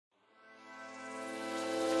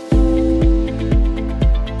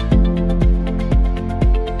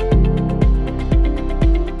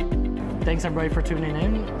Thanks everybody for tuning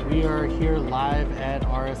in. We are here live at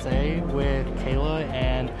RSA with Kayla,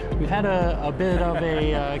 and we've had a bit of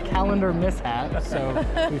a calendar mishap, so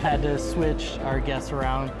we've had to switch our guests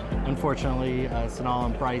around. Unfortunately, Sanal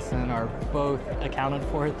and Bryson are both accounted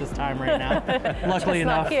for at this time right now. Luckily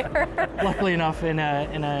enough, in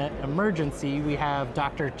an emergency, we have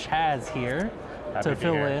Dr. Chaz here to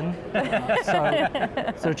fill in.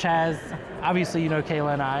 So Chaz, obviously you know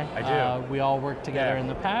Kayla and I. I do. We all worked together in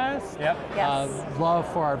the past. Yep. Yes.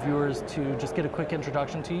 Love for our viewers to just get a quick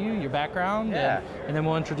introduction to you, your background, and then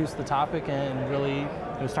we'll introduce the topic and really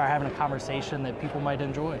start having a conversation that people might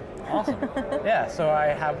enjoy. Awesome. Yeah, so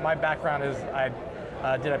my background is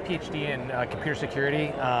I did a PhD in computer security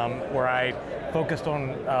where I focused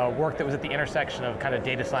on work that was at the intersection of kind of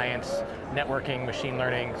data science, networking, machine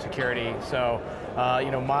learning, security. So,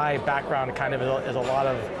 my background kind of is a lot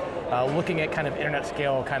of looking at kind of internet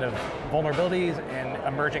scale kind of vulnerabilities and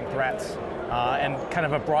emerging threats. And kind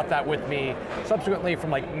of have brought that with me subsequently from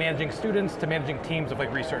like managing students to managing teams of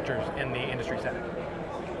like researchers in the industry setting.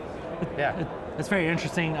 Yeah. It's very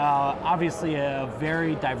interesting. Obviously a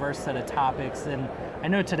very diverse set of topics, and I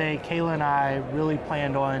know today Kayla and I really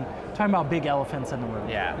planned on talking about big elephants in the room,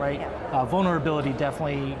 right? Yeah. Vulnerability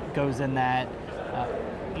definitely goes in that,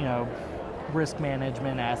 risk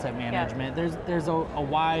management, asset management. Yeah. There's a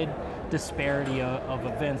wide disparity of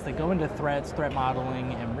events that go into threats, threat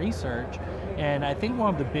modeling, and research. And I think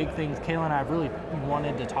one of the big things Kayla and I really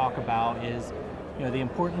wanted to talk about is, the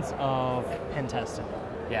importance of pen testing.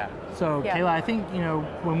 Yeah. So Kayla, I think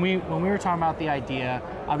when we were talking about the idea,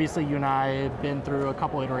 obviously you and I have been through a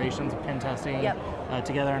couple iterations of pen testing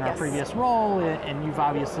together in our previous role, and you've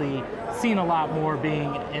obviously seen a lot more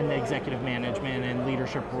being in the executive management and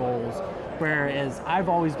leadership roles, whereas I've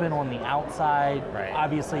always been on the outside,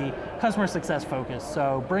 obviously customer success focused.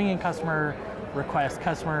 So bringing customer requests,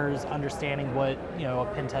 customers understanding what a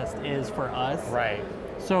pen test is for us. Right.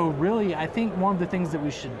 So really, I think one of the things that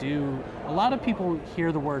we should do, a lot of people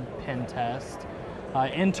hear the word pen test.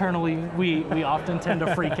 Internally, we often tend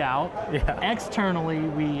to freak out. Externally,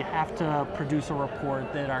 we have to produce a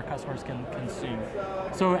report that our customers can consume.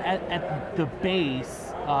 So at the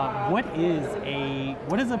base, what is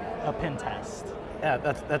a pen test? Yeah,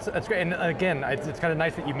 that's great. And again, it's kind of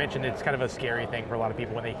nice that you mentioned it's kind of a scary thing for a lot of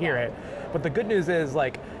people when they hear it. But the good news is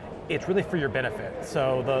it's really for your benefit.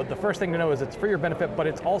 So the first thing to know is it's for your benefit, but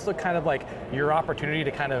it's also kind of like your opportunity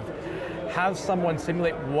to kind of have someone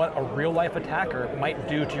simulate what a real life attacker might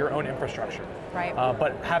do to your own infrastructure. Right.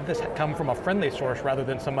 But have this come from a friendly source rather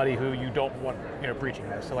than somebody who you don't want breaching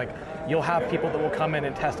this. So you'll have people that will come in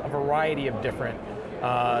and test a variety of different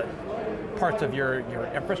parts of your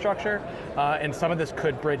infrastructure, and some of this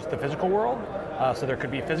could bridge the physical world. So there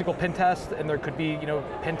could be physical pen tests, and there could be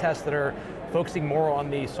pen tests that are focusing more on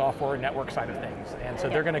the software network side of things. And so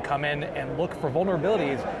they're going to come in and look for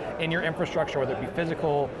vulnerabilities in your infrastructure, whether it be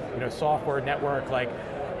physical, software, network,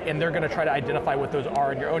 and they're going to try to identify what those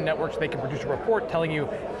are in your own network so they can produce a report telling you,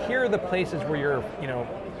 here are the places where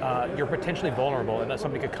you're potentially vulnerable, and that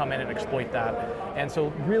somebody could come in and exploit that. And so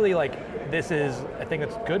really this is a thing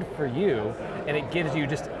that's good for you, and it gives you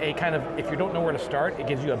just a kind of, if you don't know where to start, it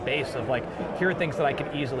gives you a base of here are things that I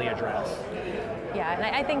can easily address. Yeah, and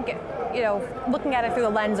I think, looking at it through the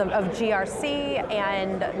lens of GRC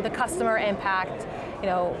and the customer impact,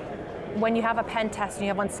 when you have a pen test and you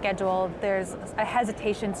have one scheduled, there's a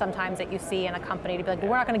hesitation sometimes that you see in a company to be like,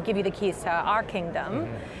 well, we're not going to give you the keys to our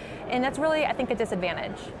kingdom. And that's really, I think, a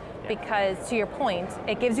disadvantage because, to your point,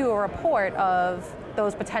 it gives you a report of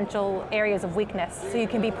those potential areas of weakness so you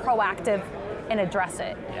can be proactive and address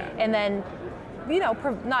it. And then,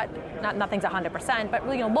 not nothing's 100%, but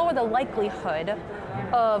really lower the likelihood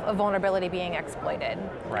of a vulnerability being exploited.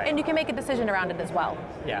 Right. And you can make a decision around it as well.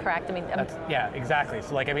 Correct? I mean, exactly.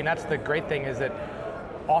 So that's the great thing is that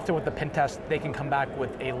often with the pen test, they can come back with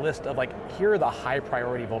a list of here are the high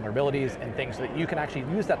priority vulnerabilities and things so that you can actually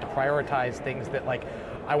use that to prioritize things that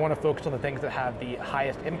I want to focus on the things that have the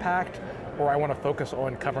highest impact, or I want to focus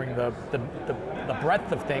on covering the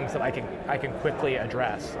breadth of things that I can quickly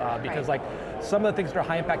address. Because some of the things that are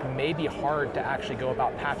high impact may be hard to actually go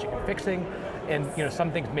about patching and fixing, and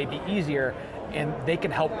some things may be easier, and they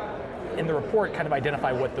can help in the report kind of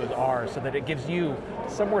identify what those are so that it gives you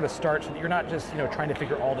somewhere to start so that you're not just trying to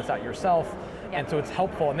figure all this out yourself. And so it's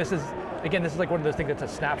helpful, and this is one of those things that's a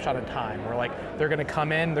snapshot in time where they're going to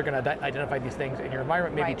come in, they're going to identify these things, and your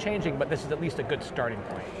environment may be changing, but this is at least a good starting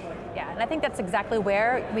point. Yeah, and I think that's exactly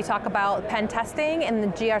where we talk about pen testing and the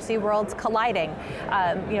GRC worlds colliding.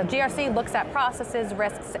 GRC looks at processes,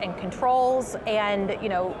 risks, and controls, and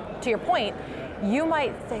to your point, you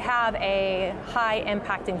might have a high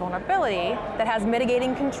impacting vulnerability that has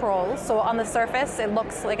mitigating controls. So on the surface, it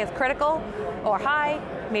looks like it's critical or high.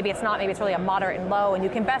 Maybe it's not, maybe it's really a moderate and low, and you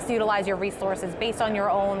can best utilize your resources based on your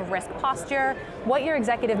own risk posture, what your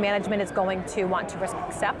executive management is going to want to risk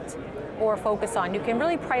accept or focus on. You can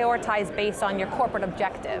really prioritize based on your corporate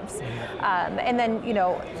objectives. And then,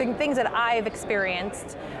 things that I've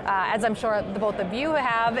experienced, as I'm sure the both of you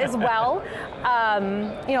have as well,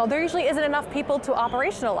 there usually isn't enough people to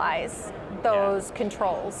operationalize those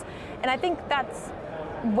controls. And I think that's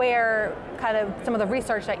where kind of some of the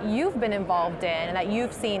research that you've been involved in and that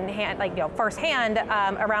you've seen firsthand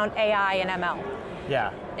around AI and ML.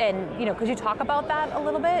 Yeah. And could you talk about that a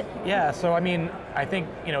little bit? Yeah, so I think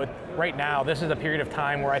right now this is a period of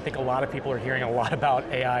time where I think a lot of people are hearing a lot about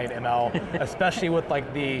AI and ML, especially with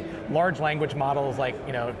like the large language models like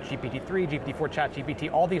GPT-3, GPT-4,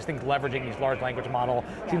 ChatGPT, all these things leveraging these large language model.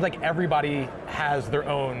 Seems like everybody has their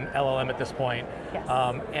own LLM at this point. Yes.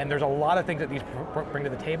 And there's a lot of things that these bring to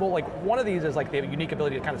the table. Like one of these is like the unique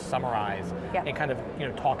ability to kind of summarize and kind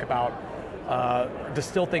of talk about,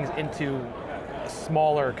 distill things into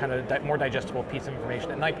smaller, kind of more digestible piece of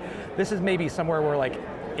information. And like, this is maybe somewhere where like,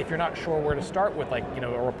 if you're not sure where to start with like,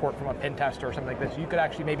 a report from a pen tester or something like this, you could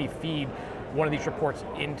actually maybe feed one of these reports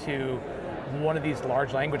into one of these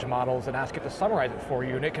large language models and ask it to summarize it for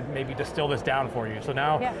you, and it could maybe distill this down for you. So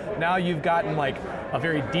now you've gotten like a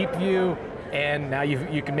very deep view, and now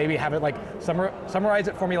you can maybe have it like summarize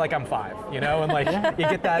it for me like I'm 5, and like you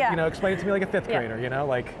get that, explain it to me like a 5th grader,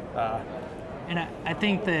 And I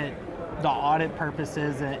think that the audit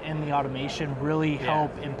purposes and the automation really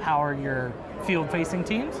help empower your field-facing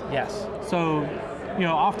teams. Yes. So,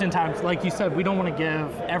 oftentimes, like you said, we don't want to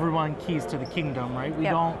give everyone keys to the kingdom, right? We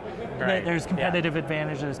don't. Right. There's competitive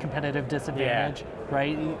advantage, there's competitive disadvantage,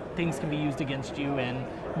 right? Things can be used against you in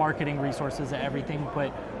marketing resources and everything, but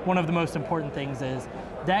one of the most important things is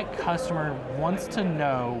that customer wants to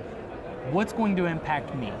know what's going to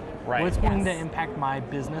impact me, what's going to impact my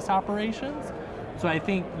business operations. So I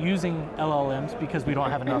think using LLMs, because we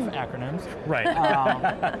don't have enough acronyms,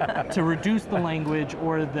 to reduce the language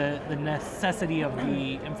or the necessity of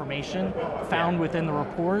the information found within the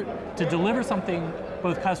report to deliver something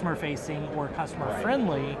both customer-facing or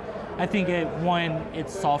customer-friendly, I think it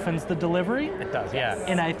softens the delivery. It does, yeah.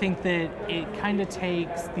 And I think that it kind of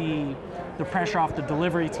takes the pressure off the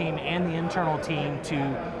delivery team and the internal team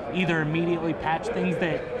to either immediately patch things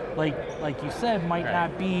that, like you said, might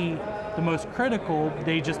not be the most critical,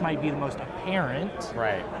 they just might be the most apparent.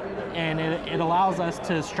 Right. And it allows us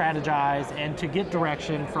to strategize and to get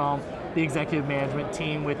direction from the executive management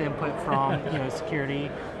team with input from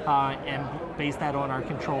security and base that on our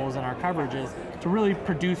controls and our coverages to really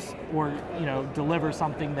produce or deliver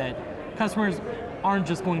something that customers aren't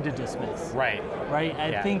just going to dismiss. Right. Right?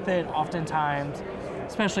 I think that oftentimes,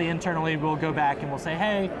 especially internally, we'll go back and we'll say,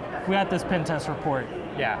 hey, we got this pen test report.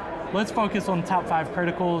 Yeah. Let's focus on top 5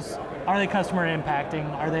 criticals. Are they customer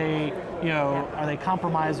impacting? Are they, are they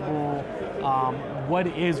compromisable? What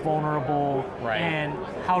is vulnerable? Right. And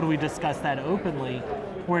how do we discuss that openly?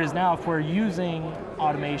 Whereas now, if we're using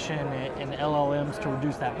automation and LLMs to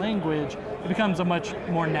reduce that language, it becomes a much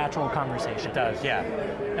more natural conversation. It does, yeah.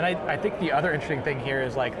 And I think the other interesting thing here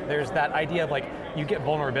is like, there's that idea of like, you get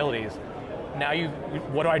vulnerabilities. Now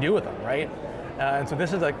what do I do with them, right? And so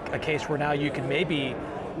this is a case where now you can maybe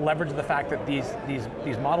leverage the fact that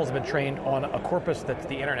these models have been trained on a corpus that's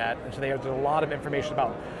the internet, and so there's a lot of information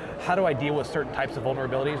about how do I deal with certain types of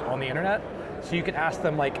vulnerabilities on the internet. So you can ask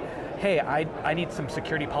them like, hey, I need some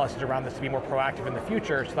security policies around this to be more proactive in the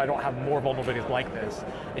future so that I don't have more vulnerabilities like this.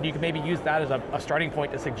 And you can maybe use that as a starting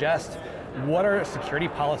point to suggest what are security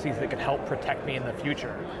policies that could help protect me in the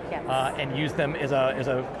future, and use them as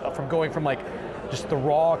from going from like just the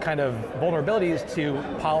raw kind of vulnerabilities to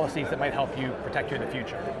policies that might help you protect you in the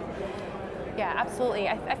future. Yeah, absolutely.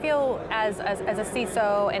 I feel as a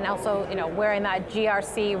CISO and also wearing that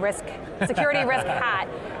GRC security risk hat,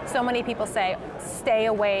 so many people say stay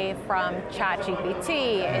away from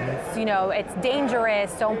ChatGPT. It's it's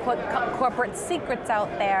dangerous. Don't put corporate secrets out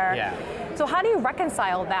there. Yeah. So how do you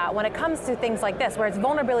reconcile that when it comes to things like this, where it's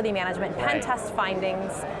vulnerability management, pen test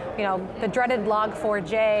findings, the dreaded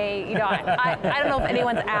Log4j? I don't know if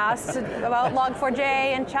anyone's asked about Log4j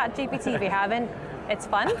and ChatGPT. If you haven't, it's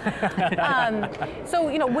fun.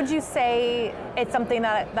 So would you say it's something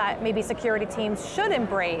that maybe security teams should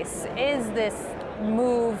embrace? Is this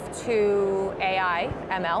move to AI,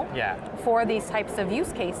 ML, for these types of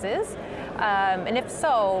use cases? And if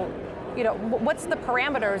so, what's the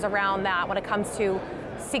parameters around that when it comes to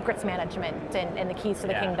secrets management and the keys to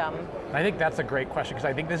the kingdom? I think that's a great question, because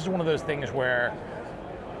I think this is one of those things where,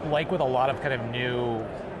 like with a lot of kind of new,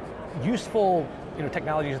 useful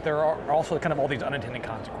technologies, there are also kind of all these unintended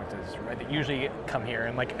consequences, right, that usually come here.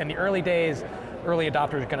 And like in the early days, early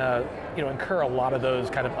adopters are going to incur a lot of those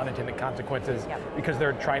kind of unintended consequences because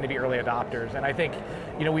they're trying to be early adopters. And I think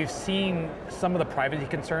we've seen some of the privacy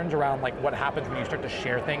concerns around like what happens when you start to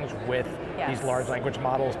share things with these large language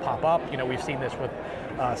models pop up. We've seen this with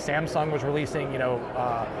Samsung was releasing,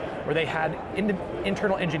 where they had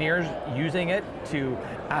internal engineers using it to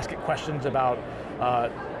ask it questions about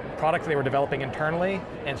products they were developing internally,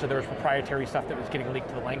 and so there was proprietary stuff that was getting leaked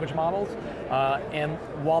to the language models. And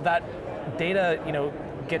while that data,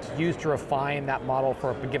 gets used to refine that model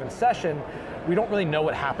for a given session, we don't really know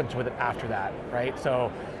what happens with it after that, right?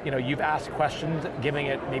 So, you've asked questions, giving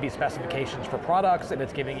it maybe specifications for products, and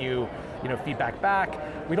it's giving you, feedback back.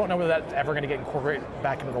 We don't know whether that's ever going to get incorporated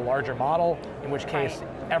back into the larger model, in which case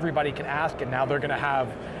everybody can ask, and now they're going to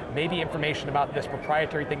have maybe information about this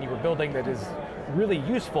proprietary thing you were building that is really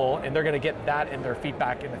useful, and they're going to get that in their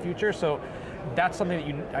feedback in the future. So that's something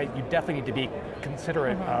that you definitely need to be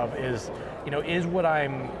considerate of, is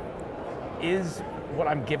what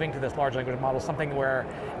I'm giving to this large language model something where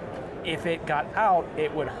if it got out,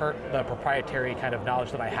 it would hurt the proprietary kind of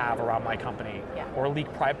knowledge that I have around my company, or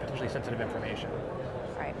leak potentially sensitive information.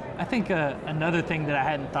 Right. I think another thing that I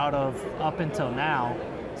hadn't thought of up until now,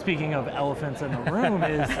 speaking of elephants in the room,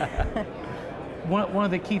 is one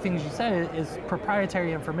of the key things you said is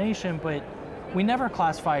proprietary information, but we never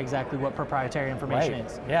classify exactly what proprietary information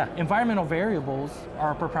is. Yeah. Environmental variables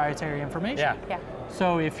are proprietary information. Yeah.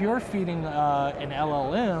 So if you're feeding an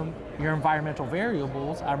LLM your environmental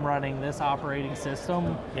variables, I'm running this operating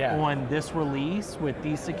system on this release with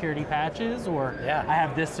these security patches, or I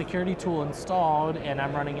have this security tool installed and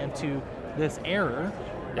I'm running into this error,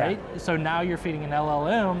 right? So now you're feeding an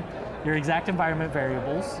LLM your exact environment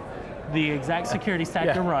variables, the exact security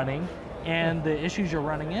stack you're running, and the issues you're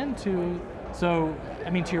running into. So, I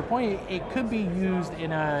mean, to your point, it could be used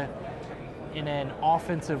in an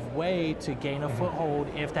offensive way to gain a foothold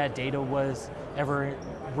if that data was ever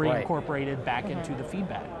reincorporated back into the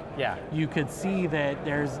feedback. Yeah. You could see that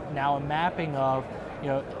there's now a mapping of,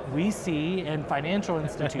 we see in financial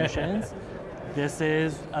institutions, this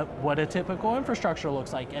is what a typical infrastructure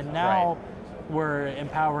looks like. And now we're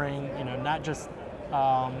empowering, not just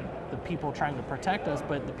the people trying to protect us,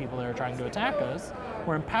 but the people that are trying to attack us.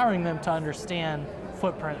 We're empowering them to understand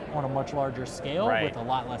footprint on a much larger scale with a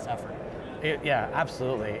lot less effort. Yeah,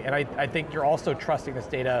 absolutely. And I think you're also trusting this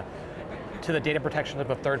data to the data protection of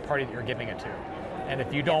a third party that you're giving it to. And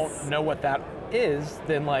if you don't know what that is,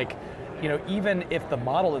 then even if the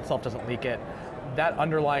model itself doesn't leak it, that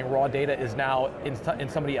underlying raw data is now in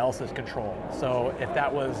somebody else's control. So if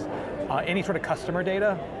that was any sort of customer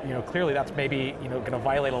data, clearly that's maybe going to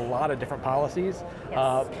violate a lot of different policies.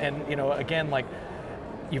 And again,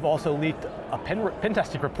 you've also leaked a pen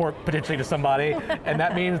testing report potentially to somebody, and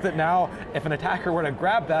that means that now if an attacker were to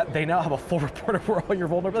grab that, they now have a full report of where all your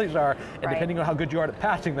vulnerabilities are, and depending on how good you are at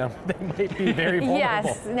patching them, they might be very vulnerable.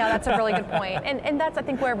 Yes, no, that's a really good point. And that's, I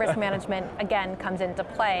think, where risk management, again, comes into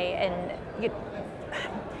play. And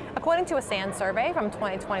according to a SANS survey from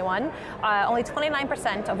 2021, only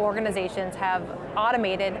 29% of organizations have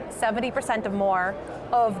automated 70% or more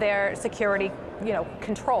of their security,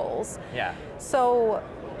 controls. Yeah. So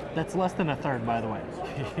that's less than a third, by the way.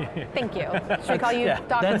 Thank you. Should we call you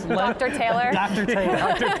Dr. Taylor? Dr. Taylor.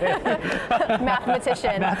 Dr. Taylor.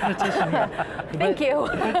 Mathematician. Thank you.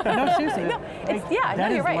 No, seriously.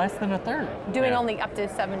 You're right. Less than a third. Doing only up to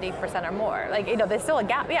 70% or more. There's still a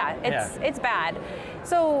gap. It's bad.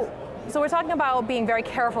 So we're talking about being very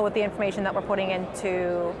careful with the information that we're putting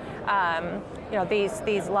into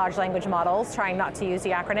these large language models, trying not to use the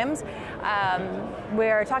acronyms.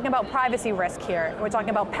 We're talking about privacy risk here. We're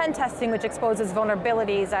talking about pen testing, which exposes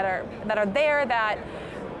vulnerabilities that are there that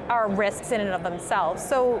are risks in and of themselves.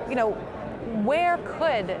 So, where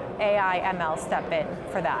could AI ML step in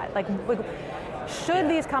for that? Should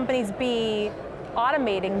these companies be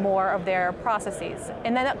automating more of their processes?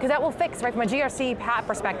 And then, because that will fix, right, from a GRC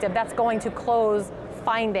perspective, that's going to close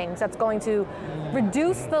findings, that's going to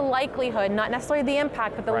reduce the likelihood, not necessarily the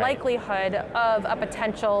impact, but the likelihood of a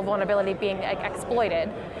potential vulnerability being exploited.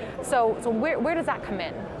 So where does that come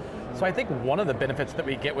in? So I think one of the benefits that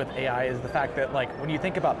we get with AI is the fact that when you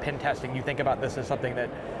think about pen testing, you think about this as something that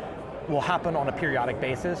will happen on a periodic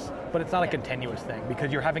basis, but it's not a continuous thing,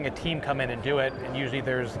 because you're having a team come in and do it, and usually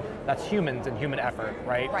that's humans and human effort,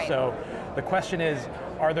 right? So the question is,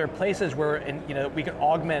 are there places where we can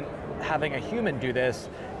augment having a human do this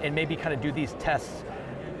and maybe kind of do these tests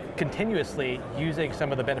continuously using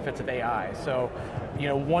some of the benefits of AI. So,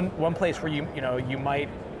 one place where you might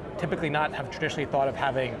typically not have traditionally thought of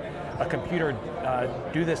having a computer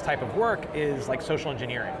do this type of work is like social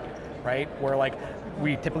engineering, right? Where like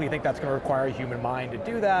we typically think that's going to require a human mind to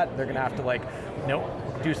do that. They're going to have to like,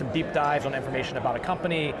 do some deep dives on information about a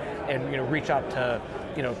company and reach out to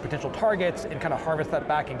potential targets and kind of harvest that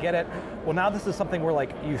back and get it. Well, now this is something where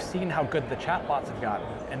like you've seen how good the chatbots have gotten,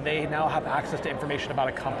 and they now have access to information about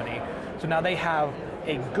a company. So now they have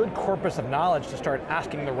a good corpus of knowledge to start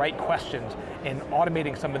asking the right questions and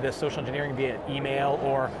automating some of this social engineering via email,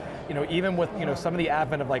 or even with some of the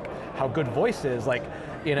advent of like how good voice is, like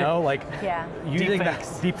like using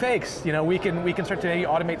deep fakes. We can start to maybe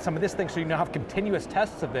automate some of this thing, so you now have continuous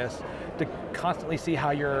tests of this to constantly see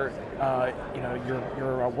how your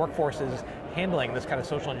workforce is handling this kind of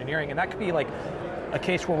social engineering. And that could be like a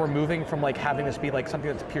case where we're moving from like having this be like something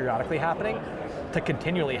that's periodically happening to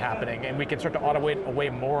continually happening, and we can start to automate away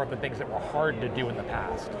more of the things that were hard to do in the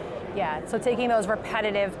past. Yeah, so taking those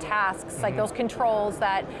repetitive tasks, like those controls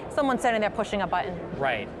that someone's sitting there pushing a button.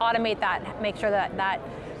 Right. Automate that, make sure that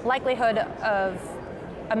likelihood of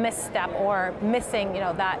a misstep or missing,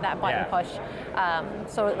 that button push.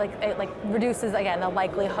 So it reduces, again, the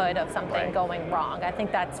likelihood of something going wrong. I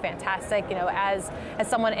think that's fantastic. As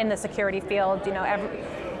someone in the security field,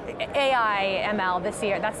 AI, ML this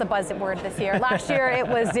year, that's the buzzword this year. Last year it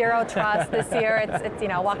was zero trust. This year it's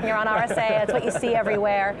walking around RSA, that's what you see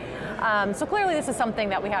everywhere. So clearly this is something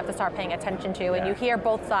that we have to start paying attention to, and you hear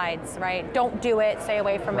both sides, right? Don't do it, stay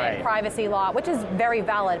away from it, privacy law, which is very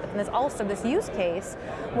valid, but then there's also this use case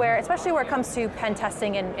where, especially where it comes to pen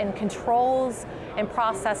testing and controls and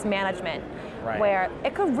process management, where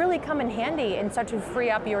it could really come in handy and start to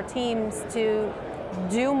free up your teams to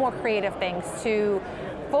do more creative things, to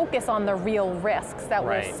focus on the real risks that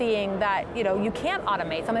we're seeing that you can't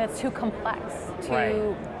automate, something that's too complex,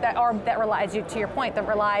 that relies, to your point, that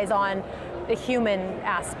relies on the human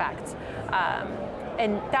aspect.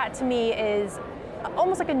 And that to me is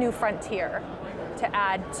almost like a new frontier to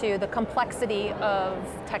add to the complexity of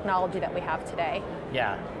technology that we have today.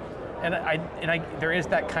 Yeah, and there is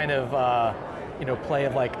that kind of play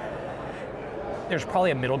of like, there's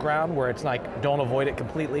probably a middle ground where it's like, don't avoid it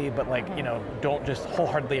completely, but like, don't just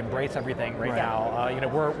wholeheartedly embrace everything right now.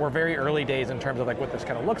 We're very early days in terms of like what this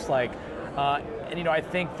kind of looks like. And I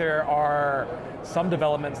think there are some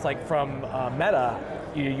developments like from Meta.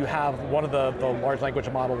 You have one of the large language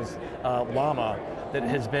models, Llama, that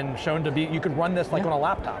has been shown to be, you could run this like on a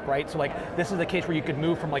laptop, right? So like, this is a case where you could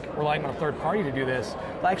move from like relying on a third party to do this,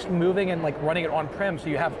 to actually moving and like running it on-prem, so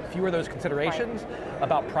you have fewer of those considerations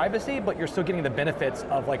about privacy, but you're still getting the benefits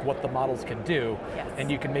of like what the models can do, and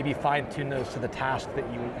you can maybe fine-tune those to the task that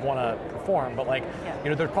you want to perform. But like,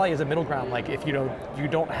 there probably is a middle ground, like if you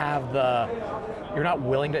don't have you're not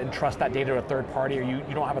willing to entrust that data to a third party, or you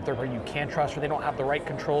don't have a third party you can trust, or they don't have the right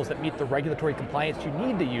controls that meet the regulatory compliance you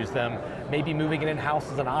need to use them, maybe moving it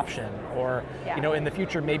in-house is an option. Or in the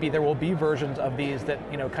future, maybe there will be versions of these that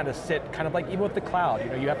kind of sit kind of like even with the cloud,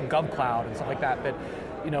 you have GovCloud and stuff like that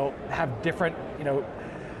have different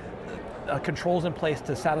controls in place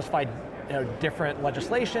to satisfy different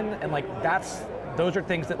legislation, and like those are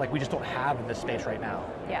things that like we just don't have in this space right now.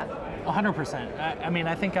 Yeah, 100%. I mean,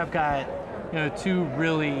 I think I've got two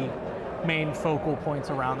really main focal points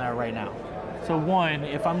around that right now. So one,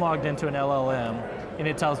 if I'm logged into an LLM and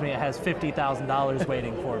it tells me it has $50,000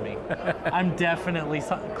 waiting for me, I'm definitely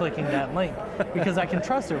clicking that link because I can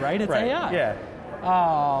trust it, right? It's AI.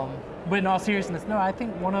 Yeah. But in all seriousness, no, I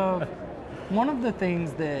think one of the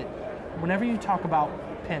things that whenever you talk about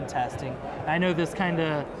pen testing, I know this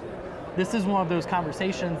is one of those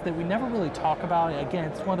conversations that we never really talk about. Again,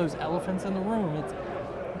 it's one of those elephants in the room. It's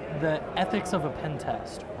the ethics of a pen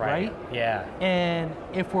test, right? Yeah. And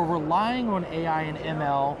if we're relying on AI and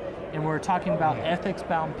ML, and we're talking about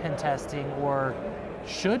ethics-bound pen testing, or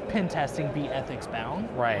should pen testing be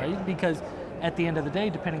ethics-bound, right? Because at the end of the day,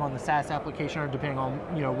 depending on the SaaS application or depending on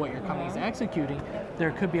what your company is executing,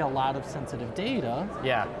 there could be a lot of sensitive data.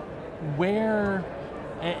 Yeah. Where,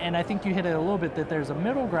 and I think you hit it a little bit, that there's a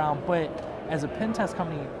middle ground, but as a pen test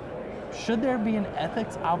company, should there be an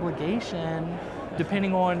ethics obligation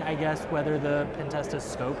depending on, I guess, whether the pen test is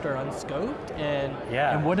scoped or unscoped,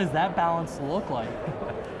 and what does that balance look like?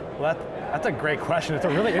 Well, that's a great question. It's a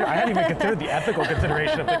really, I hadn't even considered the ethical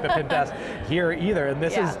consideration of like the pen test here either. And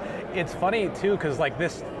this is, it's funny too, because like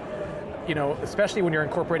this, especially when you're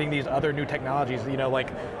incorporating these other new technologies,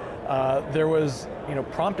 there was,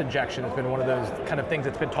 prompt injection has been one of those kind of things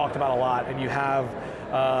that's been talked about a lot, and you have,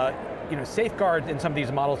 safeguards in some of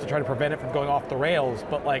these models to try to prevent it from going off the rails,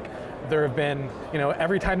 but like there have been,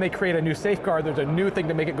 every time they create a new safeguard, there's a new thing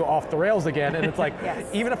to make it go off the rails again. And it's like, Yes.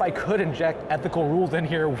 even if I could inject ethical rules in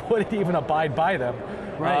here, would it even abide by them?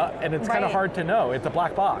 Right. And it's kind of Right. hard to know. It's a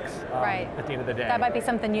black box Right. at the end of the day. That might be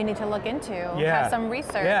something you need to look into. Yeah. Have some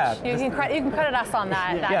research. Yeah. You can credit us on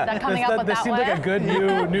that. That coming up with this that seems one. like a good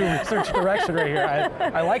new research direction right here.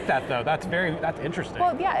 I like that though. That's interesting.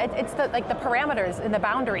 Well, yeah, it's the parameters and the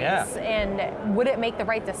boundaries, Yeah. and would it make the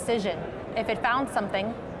right decision if it found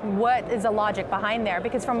something? What is the logic behind there?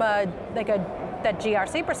 Because from that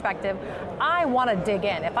GRC perspective, I want to dig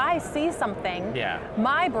in. If I see something, Yeah.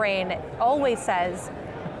 my brain always says,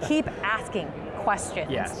 keep asking questions.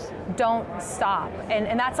 Yes. Don't stop.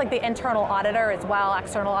 And that's like the internal auditor as well,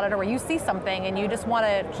 external auditor, where you see something and you just want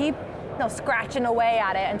to keep scratching away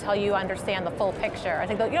at it until you understand the full picture. I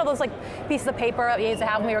think those like pieces of paper you used to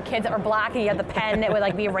have when we were kids that were black and you had the pen, it would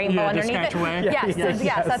like be a rainbow underneath scratch it. away.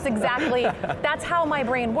 Yes, that's exactly, that's how my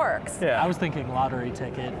brain works. Yeah. I was thinking lottery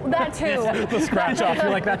ticket. That too. The scratch off.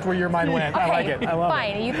 You're like, that's where your mind went. Okay, I like it. I love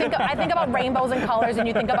fine. it. I think about rainbows and colors and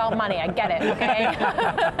you think about money. I get it,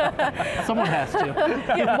 okay? Someone has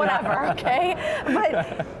to. Whatever, okay?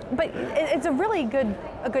 But it's a really good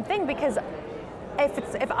thing, because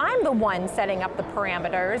if I'm the one setting up the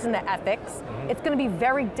parameters and the ethics, it's going to be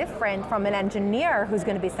very different from an engineer who's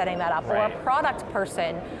going to be setting that up, or Right. a product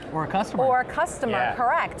person, Or a customer. Yeah.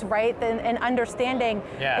 Correct, right? And understanding,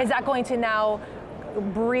 Yeah. is that going to now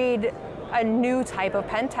breed a new type of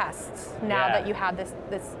pen tests now Yeah. that you have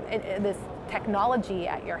this technology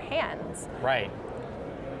at your hands? Right.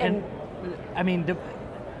 And I mean,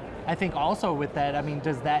 I think also with that, I mean,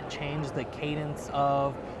 does that change the cadence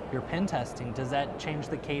of your pen testing? Does that change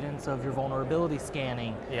the cadence of your vulnerability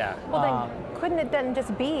scanning? Yeah. Well, then couldn't it then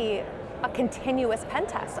just be a continuous pen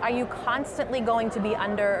test? Are you constantly going to be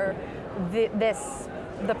under the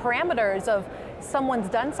parameters of someone's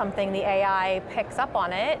done something, the AI picks up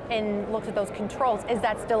on it and looks at those controls? Is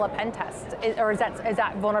that still a pen test? Or is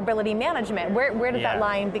that vulnerability management? Where does that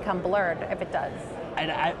line become blurred if it does?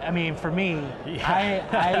 I mean, for me,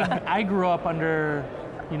 I grew up under,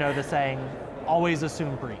 the saying, always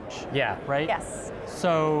assume breach. Yeah. Right? Yes.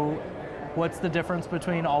 So what's the difference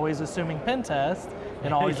between always assuming pen test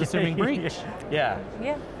and always assuming breach? Yeah.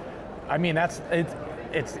 Yeah. I mean, it's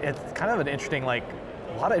kind of an interesting, like,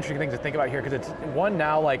 a lot of interesting things to think about here, because it's one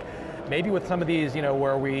now, like, maybe with some of these,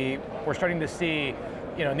 where we're starting to see,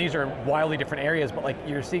 and these are wildly different areas, but like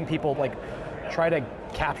you're seeing people like try to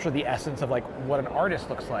capture the essence of like what an artist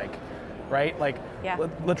looks like, right? Like,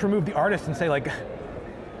 let's remove the artist and say like,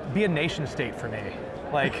 be a nation state for me,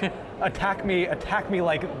 like attack me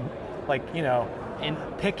like and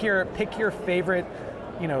pick your favorite,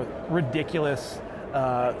 ridiculous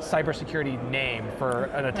cybersecurity name for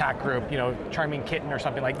an attack group, Charming Kitten or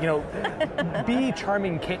something, like, be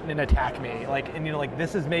Charming Kitten and attack me, like, and like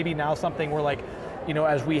this is maybe now something where like,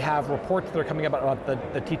 as we have reports that are coming up about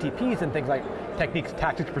the TTPs and things like techniques,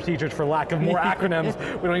 tactics, procedures, for lack of more acronyms,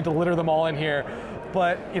 we don't need to litter them all in here.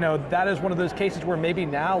 But, that is one of those cases where maybe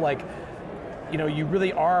now, like, you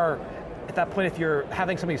really are, at that point, if you're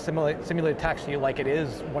having somebody simulate attacks to you like it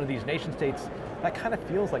is one of these nation states, that kind of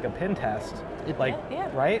feels like a pen test.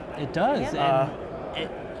 Right? It does.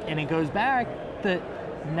 And it goes back that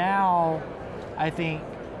now, I think,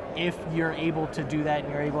 if you're able to do that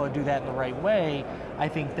and you're able to do that in the right way, I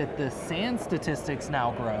think that the SAN statistics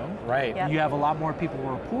now grow. Right. Yep. You have a lot more people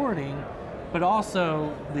reporting, but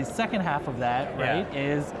also the second half of that, right,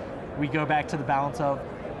 is we go back to the balance of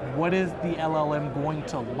what is the LLM going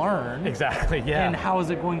to learn? Exactly, yeah. And how is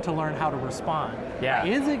it going to learn how to respond? Yeah.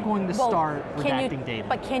 Is it going to start redacting data?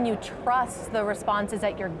 But can you trust the responses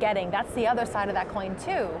that you're getting? That's the other side of that coin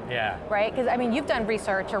too. Yeah. Right? Because I mean, you've done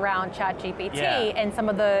research around ChatGPT, and some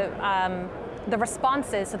of the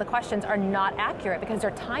responses to the questions are not accurate because they're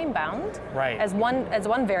time bound. Right. As one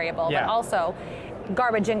variable, but also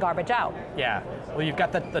garbage in, garbage out. Yeah. Well, you've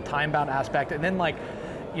got the time bound aspect, and then like,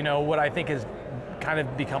 what I think is kind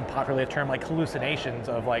of become popularly a term like hallucinations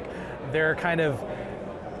of like, they're kind of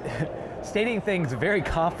stating things very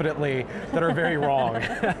confidently that are very wrong.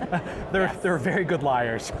 They're very good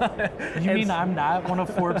liars. You mean I'm not one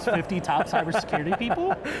of Forbes 50 top cybersecurity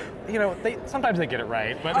people? Sometimes they get it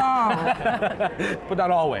right, but but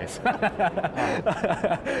not always.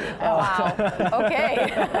 Wow.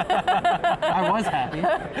 Okay. I was happy.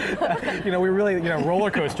 We really,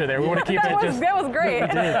 roller coaster there. We want to keep that was great. We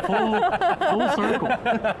did full circle.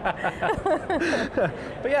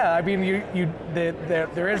 But yeah, I mean,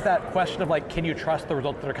 there is that question of like, can you trust the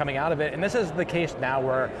results that are coming out of it? And this is the case now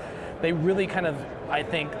where they really kind of, I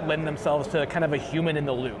think, lend themselves to kind of a human in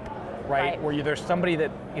the loop, right? Where there's somebody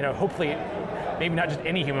that, hopefully maybe not just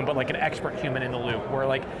any human, but like an expert human in the loop, where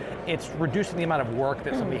like it's reducing the amount of work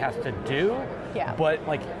that somebody has to do, but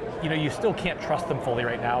like, you still can't trust them fully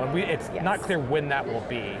right now, and it's not clear when that will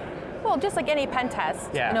be. Well, just like any pen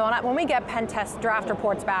test, when we get pen test draft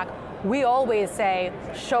reports back, we always say,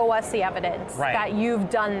 show us the evidence that you've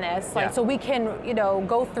done this, so we can,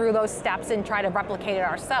 go through those steps and try to replicate it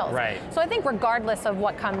ourselves. So I think regardless of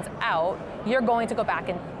what comes out, you're going to go back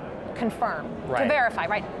and confirm, to verify,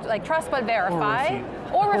 like trust but verify,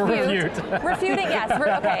 or refute. Refuting, yes,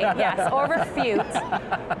 or refute.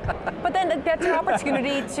 But then that's your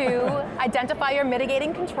opportunity to identify your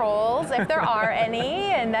mitigating controls, if there are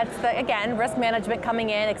any, and that's, again, risk management coming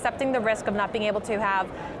in, accepting the risk of not being able to have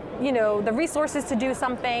the resources to do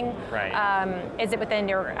something. Is it within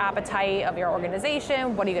your appetite of your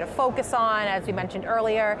organization? What are you going to focus on, as we mentioned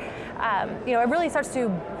earlier? It really starts to,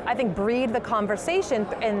 I think, breed the conversation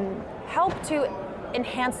and help to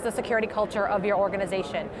enhance the security culture of your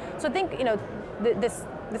organization. So I think,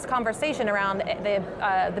 this conversation around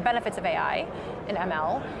the benefits of AI and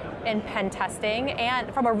ML and pen testing,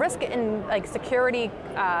 and from a risk and security,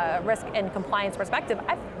 risk and compliance perspective,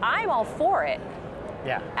 I'm all for it.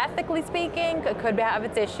 Ethically speaking, it could have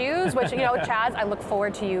its issues, which, Chaz, I look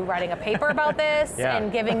forward to you writing a paper about this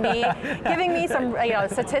and giving me some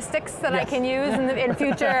statistics that I can use in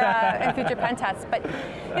future pen tests. But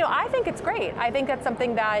I think it's great. I think that's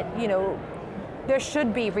something that there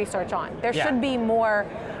should be research on. There should be more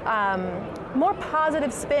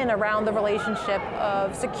positive spin around the relationship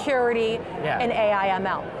of security and AI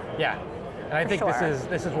ML. And I think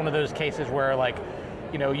this is one of those cases where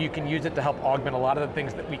you can use it to help augment a lot of the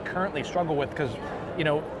things that we currently struggle with, because,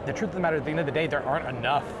 the truth of the matter, at the end of the day, there aren't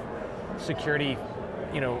enough security,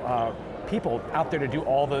 people out there to do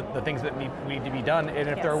all the things that need to be done. And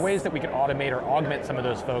if there are ways that we can automate or augment some of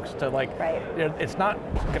those folks to it's not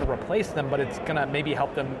going to replace them, but it's going to maybe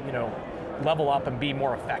help them, level up and be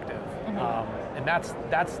more effective. And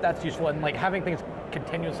that's useful. And having things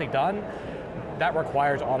continuously done, that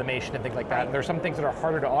requires automation and things like that. And there's some things that are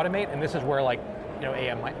harder to automate, and this is where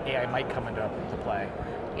AI might come into play.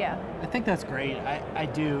 I think that's great. I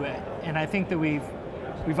do, and I think that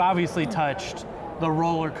we've obviously touched the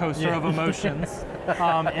roller coaster of emotions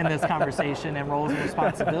in this conversation, and roles and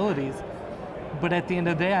responsibilities. But at the end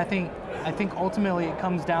of the day, I think ultimately it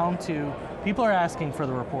comes down to people are asking for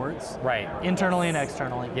the reports, internally and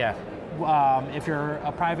externally. If you're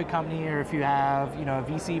a private company, or if you have a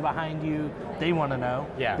VC behind you, they want to know.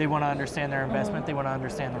 They want to understand their investment. They want to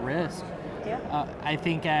understand the risk. I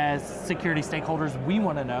think as security stakeholders, we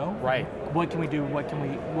want to know what can we do, what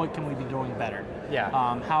can we be doing better.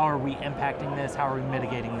 How are we impacting this? How are we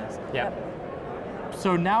mitigating this?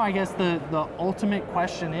 So now I guess the ultimate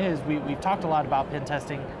question is, we've talked a lot about pen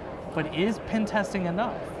testing, but is pen testing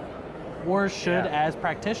enough? Or should, as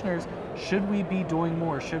practitioners, should we be doing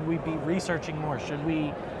more? Should we be researching more? Should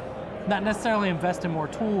we not necessarily invest in more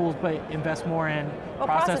tools, but invest more in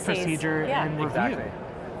process, procedure, and review? Exactly.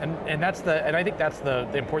 And I think that's the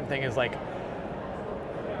important thing is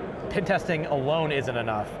pen testing alone isn't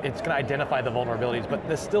enough. It's going to identify the vulnerabilities, but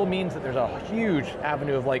this still means that there's a huge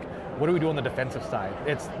avenue of what do we do on the defensive side?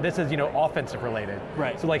 This is offensive related.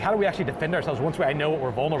 So how do we actually defend ourselves once I know what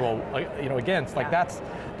we're vulnerable against?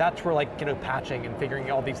 That's where patching and figuring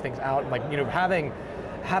all these things out, and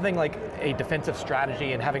having a defensive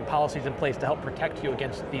strategy and having policies in place to help protect you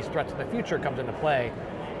against these threats in the future comes into play.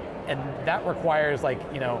 And that requires a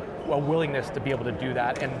willingness to be able to do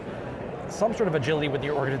that, and some sort of agility with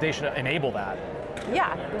your organization to enable that.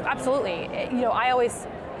 Absolutely. I always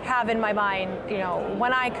have in my mind,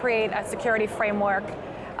 when I create a security framework,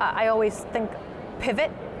 I always think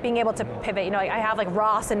pivot, being able to pivot. I have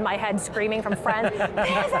Ross in my head screaming from Friends,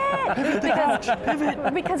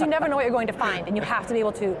 pivot! Because you never know what you're going to find, and you have to be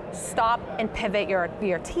able to stop and pivot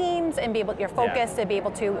your teams and be able, your focus, to be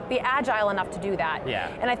able to be agile enough to do that.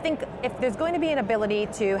 And I think if there's going to be an ability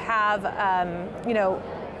to have,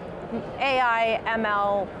 AI,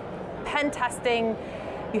 ML, pen testing,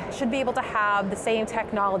 you should be able to have the same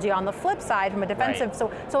technology on the flip side from a defensive. So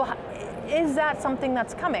is that something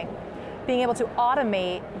that's coming? Being able to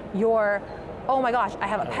automate your, oh my gosh, I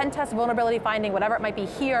have a pen test, vulnerability finding, whatever it might be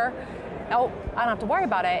here. Oh, I don't have to worry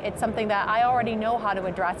about it. It's something that I already know how to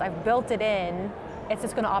address. I've built it in. It's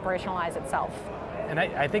just going to operationalize itself. And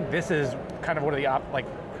I think this is kind of one of the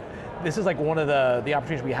this is one of the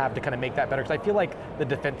opportunities we have to kind of make that better, because I feel like the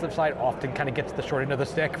defensive side often kind of gets the short end of the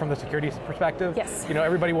stick from the security perspective.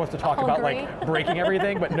 Everybody wants to talk about breaking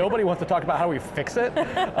everything, but nobody wants to talk about how we fix it.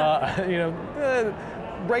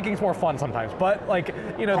 breaking's more fun sometimes, but like,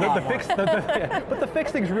 you know, the fix, but the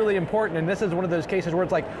fixing's really important, and this is one of those cases where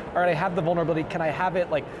it's like, all right, I have the vulnerability, can I have it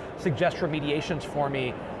like suggest remediations for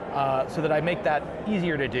me so that I make that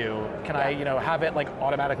easier to do? Can I, you know, have it like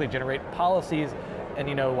automatically generate policies and,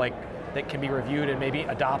 you know, like that can be reviewed and maybe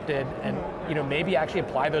adopted and, you know, maybe actually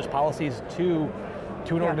apply those policies to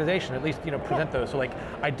an organization, at least, you know, present those. So like,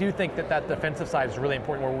 I do think that defensive side is really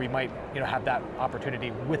important where we might, you know, have that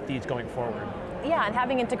opportunity with these going forward. Yeah, and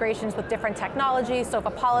having integrations with different technologies. So if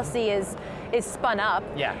a policy is spun up,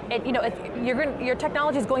 you know, your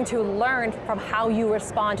technology is going to learn from how you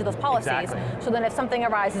respond to those policies. Exactly. So then if something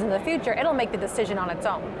arises in the future, it'll make the decision on its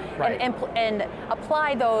own and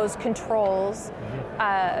apply those controls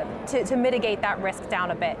to mitigate that risk down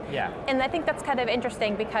a bit. Yeah. And I think that's kind of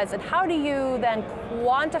interesting because how do you then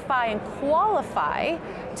quantify and qualify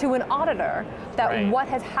to an auditor that what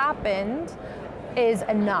has happened is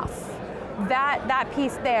enough? That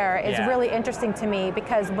piece there is really interesting to me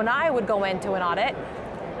because when I would go into an audit,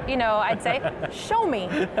 you know, I'd say, show me.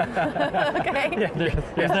 Okay?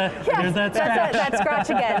 There's that scratch. That scratch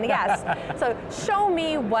again, yes. So show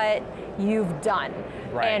me what you've done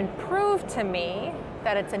and prove to me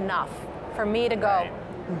that it's enough for me to go,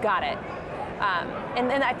 got it.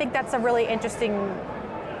 And I think that's a really interesting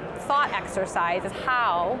thought exercise is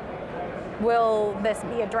how will this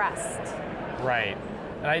be addressed? Right.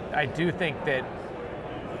 And I do think that,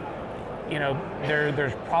 you know,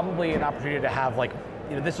 there's probably an opportunity to have like,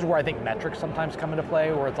 you know, this is where I think metrics sometimes come into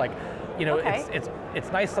play, where it's like, you know,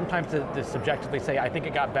 it's nice sometimes to subjectively say, I think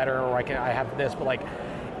it got better, or I have this, but like,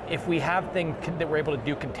 if we have things that we're able to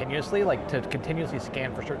do continuously, like to continuously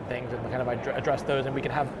scan for certain things and kind of address those, and we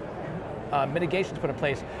can have mitigations put in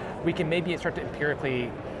place, we can maybe start to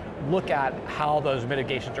empirically look at how those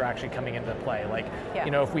mitigations are actually coming into play. Like,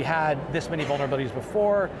 you know, if we had this many vulnerabilities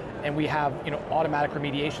before and we have, you know, automatic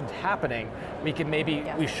remediations happening, we can maybe,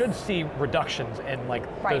 we should see reductions in like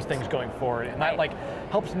those things going forward. And that like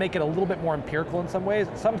helps make it a little bit more empirical in some ways.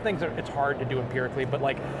 Some things it's hard to do empirically, but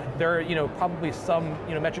like there are, you know, probably some,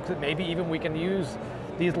 you know, metrics that maybe even we can use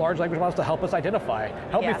these large language models to help us identify.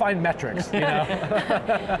 Help me find metrics, you know?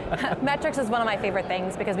 Metrics is one of my favorite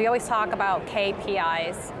things because we always talk about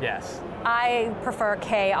KPIs. Yes. I prefer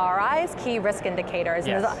KRIs, key risk indicators.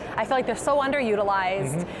 Yes. I feel like they're so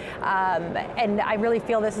underutilized, and I really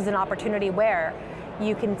feel this is an opportunity where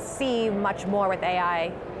you can see much more with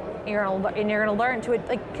AI. You're gonna learn to it,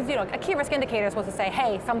 like, because you know, a key risk indicator is supposed to say,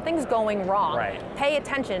 hey, something's going wrong. Pay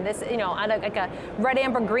attention. This, you know, on like a red,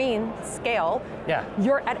 amber, green scale.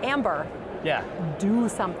 You're at amber. Do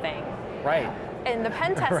something. And the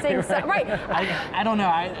pen testing, I don't know.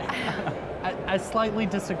 I slightly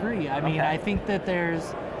disagree. I mean, I think that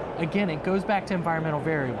there's, again, it goes back to environmental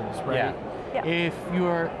variables, right? If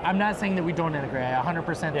I'm not saying that we don't integrate. I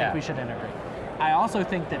 100% think we should integrate. I also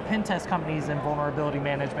think that pen test companies and vulnerability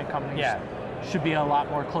management companies should be a lot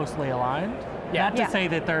more closely aligned. Not to say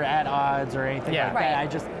that they're at odds or anything like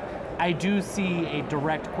that. I do see a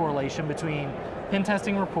direct correlation between pen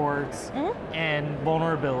testing reports and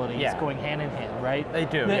vulnerabilities going hand in hand, right? They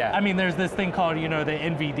do, I mean, there's this thing called, you know, the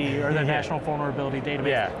NVD or the National Vulnerability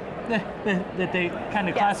Database that they kind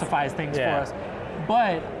of classifies things for us.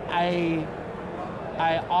 But I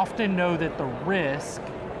often know that the risk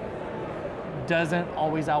doesn't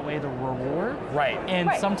always outweigh the reward. And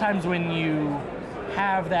sometimes when you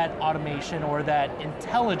have that automation or that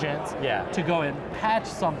intelligence to go and patch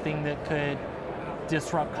something that could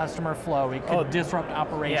disrupt customer flow, it could disrupt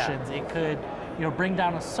operations, it could, you know, bring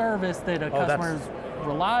down a service that a customer's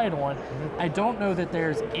relied on. I don't know that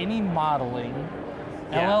there's any modeling,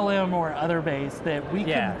 LLM or other base, that we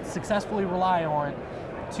can successfully rely on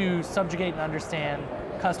to subjugate and understand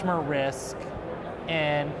customer risk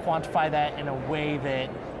and quantify that in a way that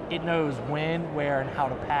it knows when, where, and how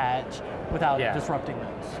to patch without disrupting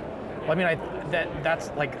those. Well, I mean,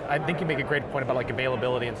 that's like, I think you make a great point about like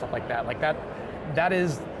availability and stuff like that. Like that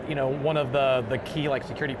is, you know, one of the key like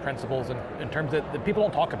security principles in terms that people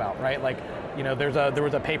don't talk about, right? Like, you know, there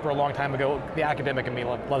was a paper a long time ago. The academic in me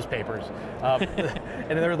loves papers,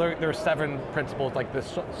 and there were 7 principles, like the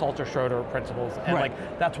Salter-Schroeder principles, and like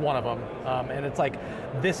that's one of them. And it's like,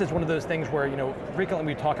 this is one of those things where, you know,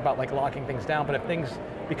 frequently we talk about like locking things down, but if things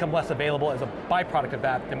become less available as a byproduct of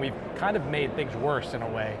that, then we've kind of made things worse in a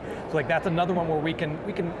way. So like that's another one where we can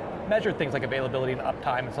measure things like availability and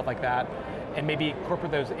uptime and stuff like that, and maybe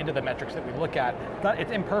incorporate those into the metrics that we look at.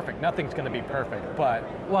 It's imperfect, nothing's going to be perfect, but...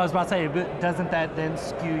 Well, I was about to say, but doesn't that then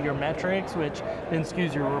skew your metrics, which then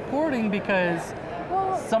skews your reporting, because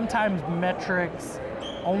sometimes metrics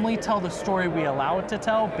only tell the story we allow it to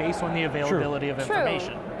tell based on the availability of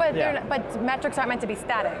information. But but metrics aren't meant to be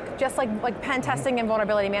static. Just like pen testing and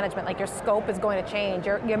vulnerability management, like your scope is going to change.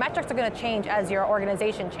 Your metrics are going to change as your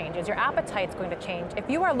organization changes. Your appetite's going to change. If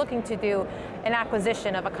you are looking to do an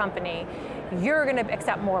acquisition of a company, you're going to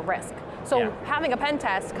accept more risk. So having a pen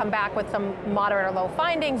test come back with some moderate or low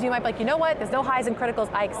findings, you might be like, you know what, there's no highs and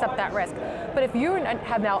criticals, I accept that risk. But if you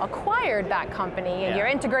have now acquired that company and you're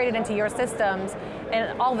integrated into your systems,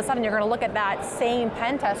 and all of a sudden you're going to look at that same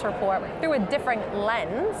pen test report through a different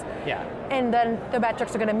lens, and then the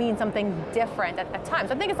metrics are going to mean something different at the time.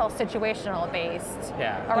 So I think it's all situational based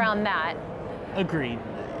around that. Agreed.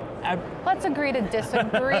 Let's agree to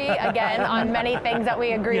disagree again on many things that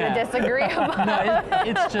we agree to disagree about. No,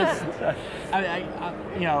 it's just, I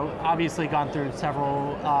obviously gone through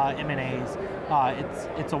several M&As.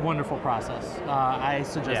 It's a wonderful process. I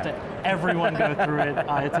suggest that everyone go through it.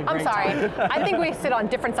 It's a great time. I think we sit on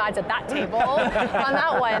different sides at that table on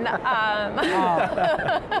that one.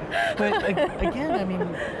 But again, I mean,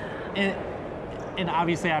 and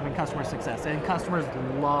obviously I'm in customer success, and customers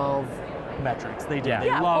love metrics. They do. They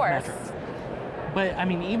love metrics. But I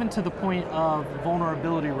mean, even to the point of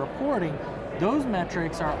vulnerability reporting, those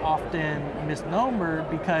metrics are often misnomered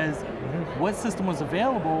because what system was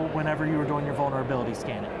available whenever you were doing your vulnerability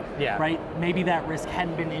scanning? Right? Maybe that risk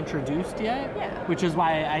hadn't been introduced yet, which is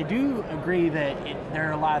why I do agree that there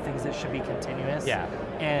are a lot of things that should be continuous,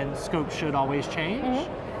 and scope should always change,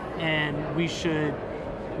 and we should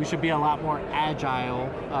be a lot more agile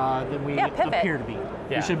than we appear to be.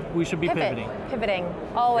 We should be pivoting. Pivoting,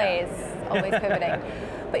 always pivoting.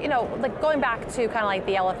 But like going back to kind of like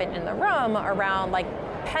the elephant in the room around like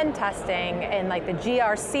pen testing and like the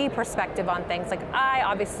GRC perspective on things, like I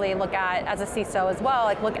obviously look at, as a CISO as well,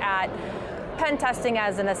 like look at pen testing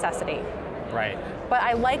as a necessity. Right. But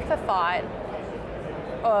I like the thought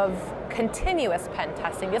of continuous pen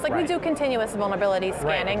testing, just like we do continuous vulnerability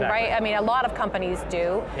scanning, right? I mean, a lot of companies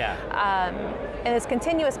do. And this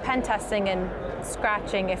continuous pen testing and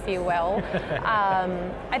scratching, if you will,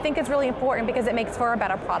 I think it's really important because it makes for a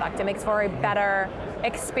better product. It makes for a better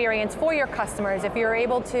experience for your customers. If you're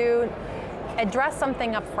able to address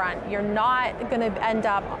something up front, you're not going to end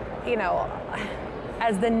up,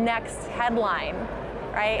 as the next headline,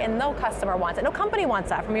 right? And no customer wants it. No company wants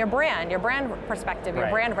that from your brand perspective. Your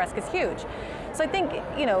brand risk is huge. So I think,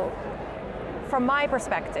 from my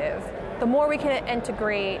perspective, the more we can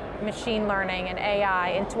integrate machine learning and AI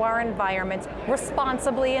into our environments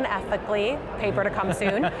responsibly and ethically, paper to come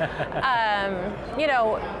soon,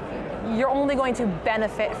 you're only going to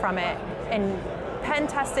benefit from it, and pen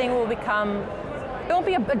testing will become, it won't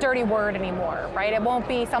be a dirty word anymore, right? It won't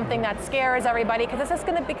be something that scares everybody, because it's just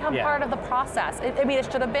going to become part of the process. I mean,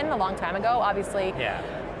 it should have been a long time ago, obviously.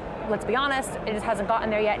 Let's be honest, it just hasn't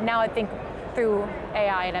gotten there yet. Now I think through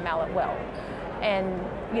AI and ML it will. And,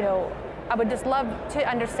 I would just love to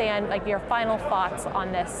understand like your final thoughts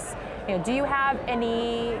on this. Do you have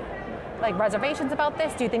any like reservations about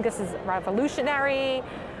this? Do you think this is revolutionary?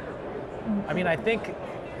 I mean, I think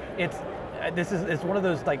it's one of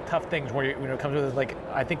those like tough things where it comes with like,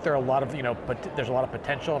 I think there are a lot of but there's a lot of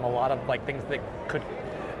potential and a lot of like things that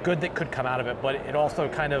could come out of it, but it also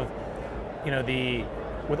kind of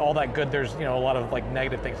with all that good, there's a lot of like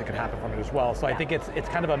negative things that could happen from it as well. So I think it's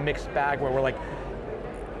kind of a mixed bag where we're like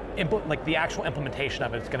the actual implementation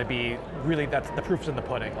of it is going to be really, that's the proof's in the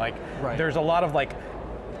pudding. Like there's a lot of like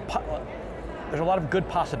there's a lot of good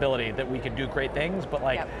possibility that we can do great things, but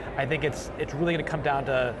like I think it's really going to come down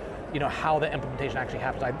to how the implementation actually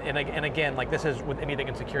happens. And again, like this is with anything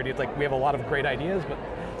in security, it's like we have a lot of great ideas, but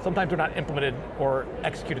sometimes they're not implemented or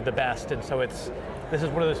executed the best. And so this is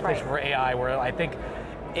one of those places for AI where I think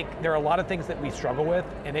there are a lot of things that we struggle with,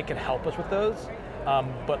 and it can help us with those.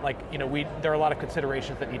 But like there are a lot of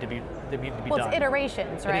considerations that need to be done. Well, it's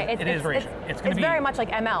iterations, right? It is iteration. It's very much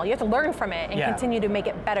like ML. You have to learn from it and continue to make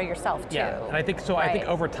it better yourself too. Yeah, and I think so. I think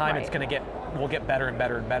over time we'll get better and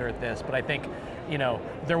better and better at this. But I think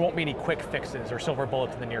there won't be any quick fixes or silver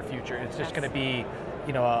bullets in the near future. It's just going to be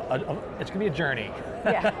it's going to be a journey.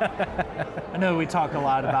 I know we talk a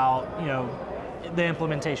lot about the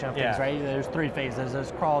implementation of things, right? There's 3 phases.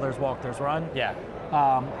 There's crawl, there's walk, there's run.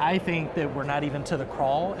 I think that we're not even to the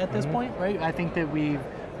crawl at this point, right? I think that we've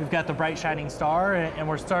got the bright shining star, and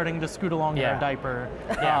we're starting to scoot along in our diaper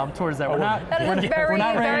towards that. That is a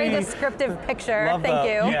very descriptive picture. Thank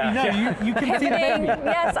you. You can see the baby.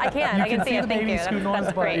 Yes, I can. I can see it. The baby scooting on,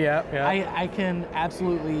 that's great. I can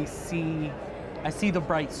absolutely see. I see the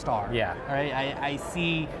bright star. All right. I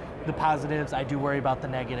see the positives. I do worry about the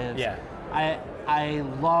negatives. I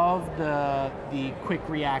love the quick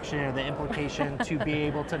reaction or the implication to be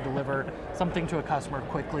able to deliver something to a customer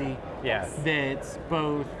quickly. Yes. That's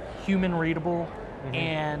both human readable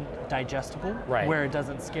and digestible, Right. where it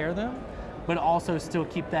doesn't scare them, but also still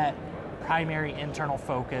keep that primary internal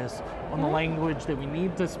focus on the language that we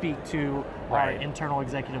need to speak to our Right. internal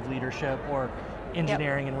executive leadership or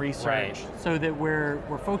engineering and research, Right. so that we're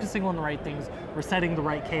focusing on the right things, we're setting the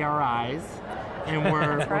right KRIs, and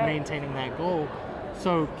we're right. maintaining that goal.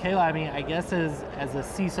 So Kayla, I mean, I guess as a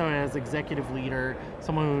CISO and as executive leader,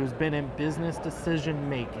 someone who's been in business decision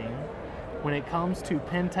making, when it comes to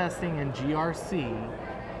pen testing and GRC,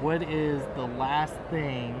 what is the last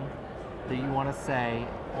thing that you want to say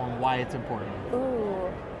on why it's important? Ooh.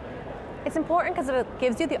 It's important because it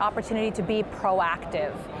gives you the opportunity to be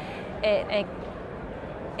proactive.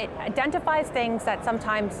 It identifies things that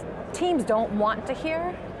sometimes teams don't want to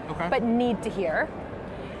hear, but need to hear.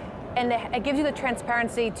 And it gives you the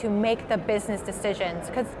transparency to make the business decisions,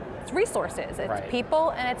 because it's resources, it's Right.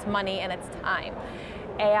 people, and it's money, and it's time.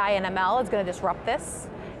 AI and ML is going to disrupt this.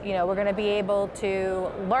 You know, we're going to be able to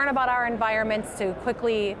learn about our environments, to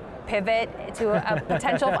quickly pivot to a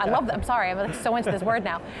potential, I love that, I'm sorry, I'm like so into this word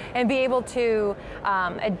now, and be able to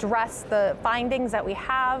address the findings that we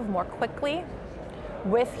have more quickly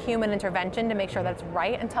with human intervention to make sure that's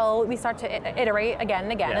right until we start to iterate again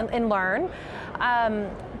and again and learn.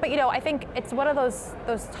 But you know, I think it's one of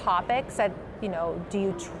those topics that, you know, do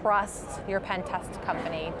you trust your pen test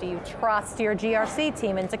company? Do you trust your GRC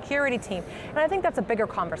team and security team? And I think that's a bigger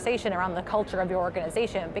conversation around the culture of your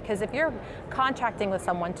organization, because if you're contracting with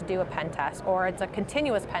someone to do a pen test, or it's a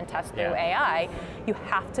continuous pen test through AI, you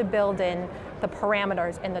have to build in the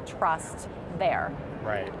parameters and the trust there.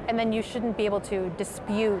 Right. And then you shouldn't be able to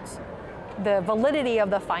dispute the validity of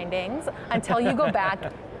the findings until you go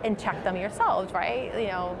back and check them yourselves, right? You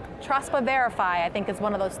know, trust but verify, I think, is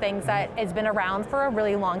one of those things that has been around for a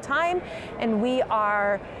really long time, and we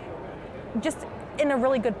are just in a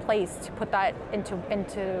really good place to put that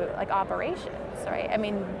into like operations, right? I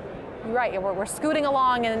mean, right, we're scooting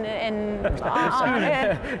along in a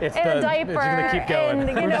diaper, It's gonna keep going. and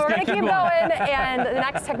you know, we're gonna keep going, and the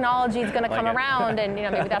next technology is gonna come around, and you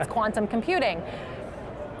know, maybe that's quantum computing.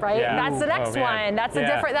 Right? Yeah. That's the next one. That's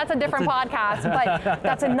a different podcast, but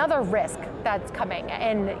that's another risk that's coming.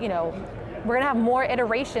 And you know, we're gonna have more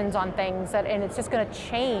iterations on things and it's just gonna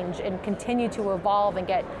change and continue to evolve and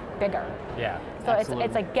get bigger. Yeah. So Absolutely.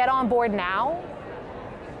 it's like, get on board now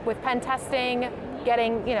with pen testing,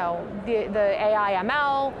 getting, you know, the AI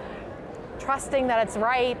ML, trusting that it's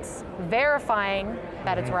right, verifying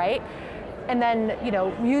that it's right. And then, you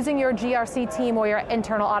know, using your GRC team or your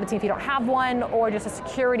internal audit team if you don't have one, or just a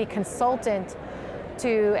security consultant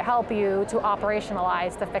to help you to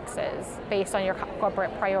operationalize the fixes based on your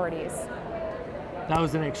corporate priorities. That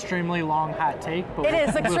was an extremely long hot take, but It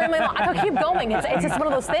is extremely long. I could keep going. It's just one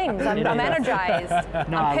of those things. I'm energized.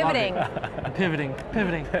 No, I'm I love pivoting. it.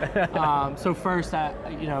 Pivoting. So first,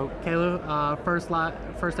 you know, Kayla,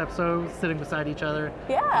 first episode, sitting beside each other.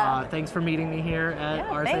 Yeah. Thanks for meeting me here at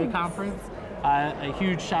RSA thanks. Conference. A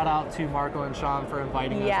huge shout out to Marco and Sean for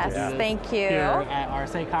inviting us to Yes, do this thank you. here at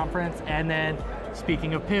RSA Conference. And then,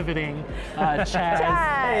 speaking of pivoting, Chaz.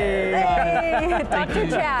 Hey, Dr.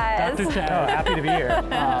 Chaz. Dr. Chaz. Oh, happy to be here.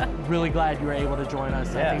 Really glad you were able to join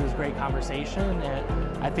us. I think it was a great conversation,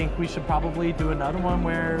 and I think we should probably do another one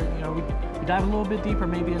where, you know, we dive a little bit deeper,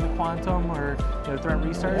 maybe into quantum or, you know, threat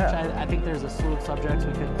research. Yeah. I think there's a slew of subjects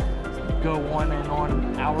we could go on and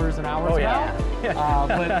on hours and hours about.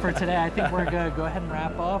 But for today, I think we're gonna go ahead and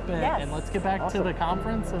wrap up, and let's get back to the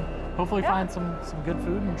conference and hopefully find some good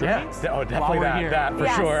food and drinks. Oh, while definitely we're here. that for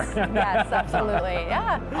sure. Yes, absolutely.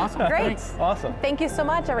 Yeah. Awesome. Great. Thanks. Awesome. Thank you so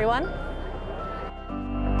much, everyone.